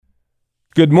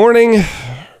Good morning,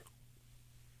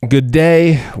 good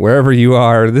day, wherever you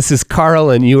are. This is Carl,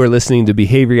 and you are listening to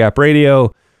Behavior Gap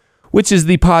Radio, which is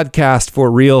the podcast for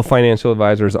real financial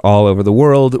advisors all over the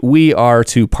world. We are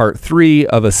to part 3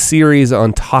 of a series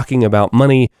on talking about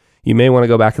money. You may want to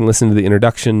go back and listen to the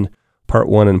introduction, part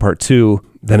 1 and part 2.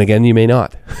 Then again, you may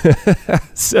not.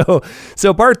 So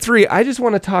part 3, I just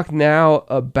want to talk now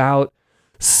about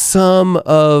I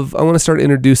want to start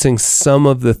introducing some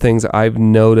of the things I've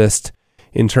noticed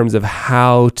in terms of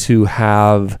how to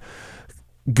have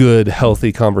good,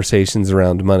 healthy conversations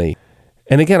around money.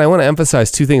 And again, I want to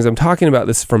emphasize 2 things. I'm talking about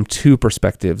this from 2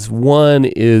 perspectives. One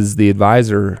is the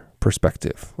advisor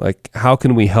perspective. Like, how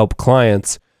can we help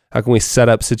clients? How can we set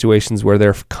up situations where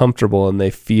they're comfortable and they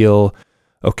feel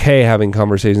okay having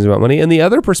conversations about money? And the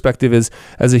other perspective is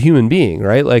as a human being,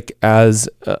 right? Like as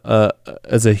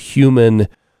a human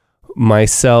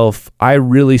myself, I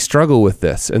really struggle with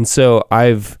this. And so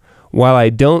while I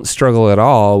don't struggle at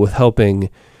all with helping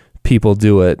people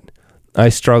do it, I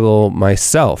struggle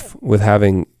myself with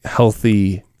having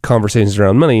healthy conversations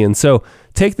around money. And so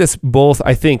take this both,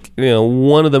 I think,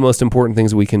 one of the most important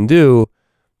things we can do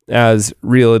as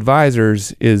real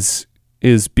advisors is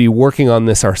be working on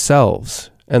this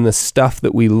ourselves. And the stuff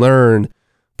that we learn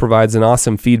provides an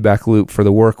awesome feedback loop for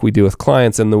the work we do with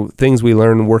clients. And the things we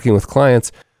learn working with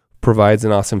clients provides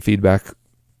an awesome feedback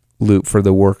loop for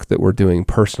the work that we're doing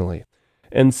personally.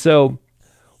 And so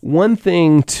one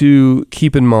thing to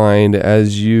keep in mind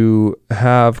as you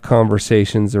have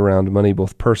conversations around money,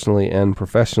 both personally and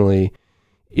professionally,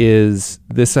 is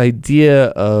this idea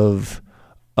of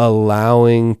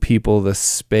allowing people the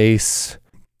space.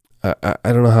 I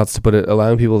don't know how else to put it,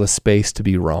 allowing people the space to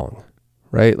be wrong,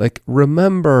 right? Like,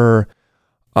 remember,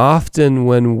 often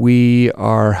when we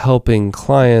are helping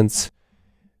clients,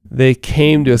 they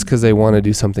came to us because they want to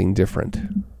do something different,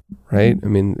 right? I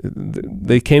mean,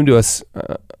 they came to us,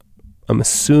 I'm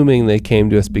assuming they came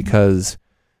to us because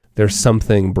there's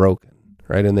something broken,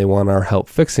 right? And they want our help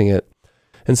fixing it.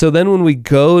 And so then when we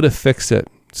go to fix it,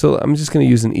 so I'm just going to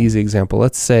use an easy example.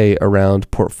 Let's say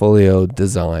around portfolio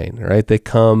design, right? They've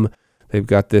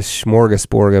got this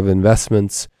smorgasbord of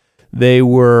investments. They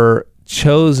were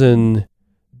chosen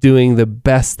doing the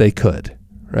best they could,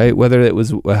 right? Whether it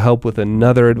was a help with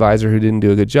another advisor who didn't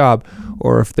do a good job,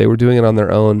 or if they were doing it on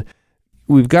their own,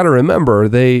 we've got to remember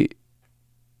they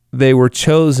were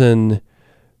chosen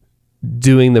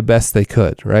doing the best they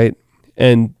could, right?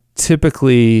 And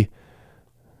typically,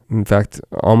 in fact,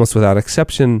 almost without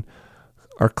exception,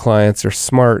 our clients are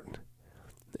smart,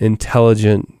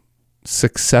 intelligent,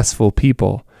 successful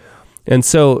people. And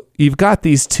so you've got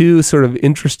these 2 sort of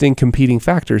interesting competing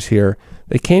factors here.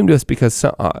 They came to us because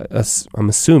I'm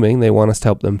assuming they want us to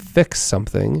help them fix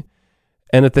something.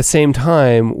 And at the same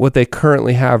time, what they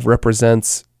currently have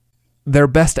represents their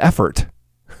best effort.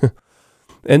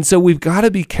 And so we've got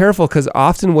to be careful, because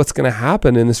often what's going to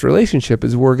happen in this relationship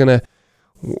is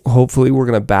hopefully we're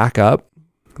going to back up.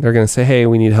 They're going to say, hey,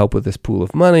 we need help with this pool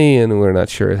of money, and we're not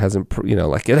sure it hasn't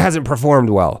performed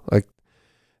well. Like,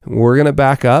 we're going to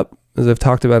back up, as I've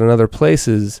talked about in other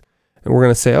places, and we're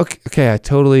going to say, okay, I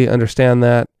totally understand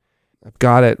that. I've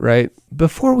got it, right?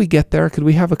 Before we get there, could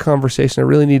we have a conversation? I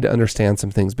really need to understand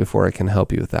some things before I can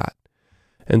help you with that.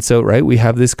 And so, right, we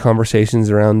have these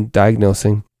conversations around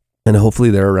diagnosing, and hopefully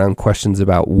they're around questions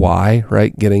about why,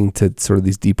 right? Getting to sort of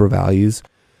these deeper values.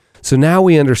 So now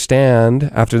we understand,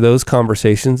 after those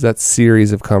conversations, that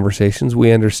series of conversations,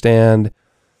 we understand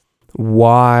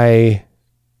why,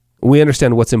 we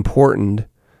understand what's important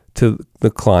to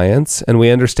the clients, and we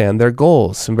understand their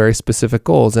goals, some very specific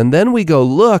goals. And then we go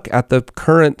look at the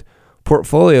current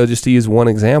portfolio, just to use one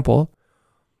example.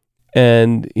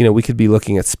 And, we could be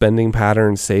looking at spending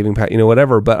patterns, saving patterns,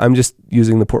 whatever, but I'm just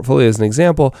using the portfolio as an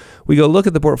example. We go look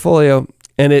at the portfolio,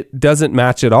 and it doesn't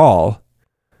match at all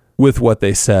with what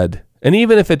they said. And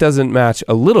even if it doesn't match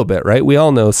a little bit, right? We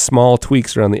all know small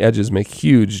tweaks around the edges make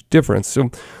huge difference.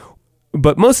 So,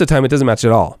 but most of the time it doesn't match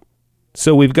at all.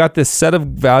 So we've got this set of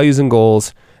values and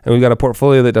goals, and we've got a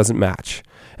portfolio that doesn't match.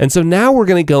 And so now we're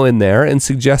going to go in there and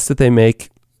suggest that they make,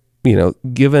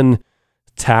 given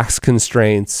tax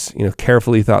constraints,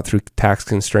 carefully thought through tax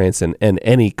constraints and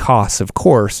any costs, of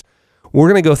course, we're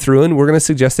going to go through and we're going to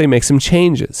suggest they make some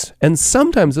changes. And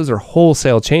sometimes those are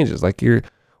wholesale changes. Like, we're going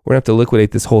to have to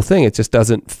liquidate this whole thing. It just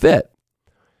doesn't fit.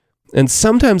 And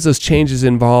sometimes those changes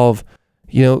involve,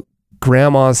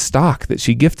 grandma's stock that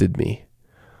she gifted me,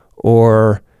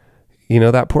 or,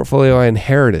 that portfolio I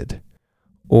inherited,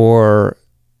 or,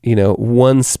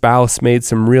 one spouse made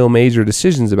some real major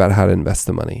decisions about how to invest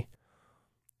the money,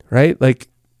 right? Like,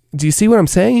 do you see what I'm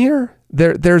saying here?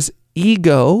 There's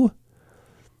ego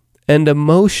and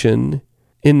emotion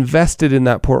invested in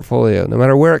that portfolio, no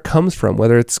matter where it comes from,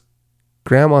 whether it's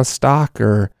grandma's stock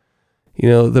or,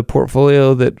 the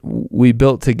portfolio that we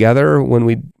built together when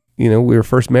we were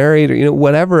first married, or,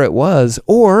 whatever it was.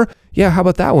 Or, how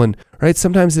about that one, right?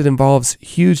 Sometimes it involves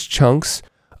huge chunks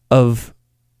of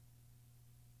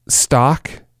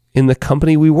stock in the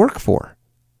company we work for.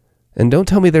 And don't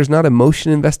tell me there's not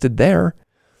emotion invested there,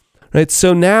 right?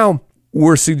 So now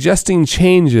we're suggesting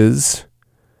changes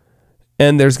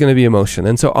and there's going to be emotion.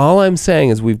 And so all I'm saying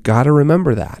is we've got to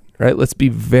remember that, right? Let's be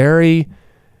very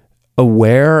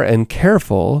aware and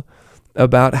careful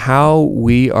about how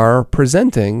we are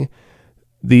presenting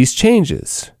these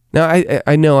changes. Now,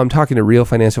 I know I'm talking to real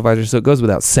financial advisors, so it goes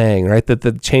without saying, right, that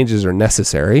the changes are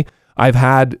necessary. I've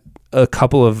had a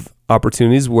couple of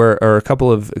opportunities or a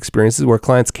couple of experiences where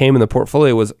clients came and the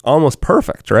portfolio was almost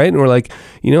perfect, right? And we're like,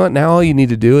 you know what, now all you need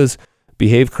to do is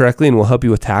behave correctly and we'll help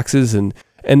you with taxes. And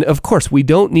of course, we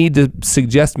don't need to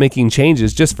suggest making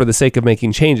changes just for the sake of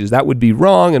making changes. That would be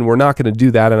wrong, and we're not going to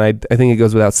do that. And I think it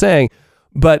goes without saying.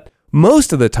 But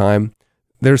most of the time,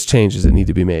 there's changes that need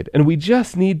to be made. And we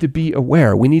just need to be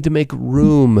aware. We need to make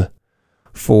room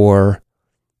for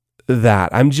that.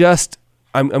 I'm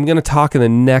going to talk in the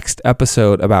next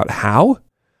episode about how,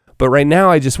 but right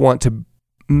now I just want to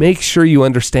make sure you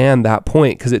understand that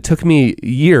point, because it took me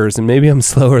years, and maybe I'm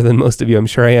slower than most of you, I'm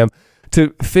sure I am,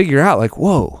 to figure out like,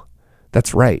 whoa,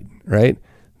 that's right?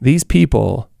 These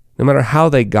people, no matter how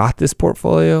they got this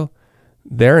portfolio,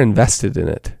 they're invested in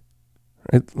it,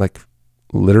 right? Like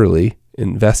literally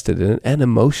invested in it and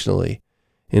emotionally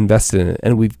invested in it.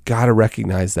 And we've got to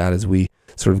recognize that as we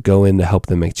sort of go in to help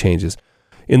them make changes.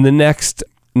 In the next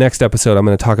episode, I'm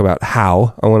going to talk about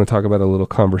how. I want to talk about a little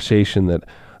conversation that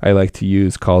I like to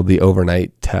use called the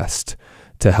overnight test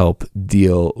to help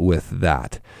deal with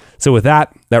that. So with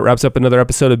that wraps up another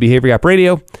episode of Behavior Gap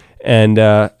Radio, and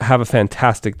have a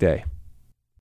fantastic day.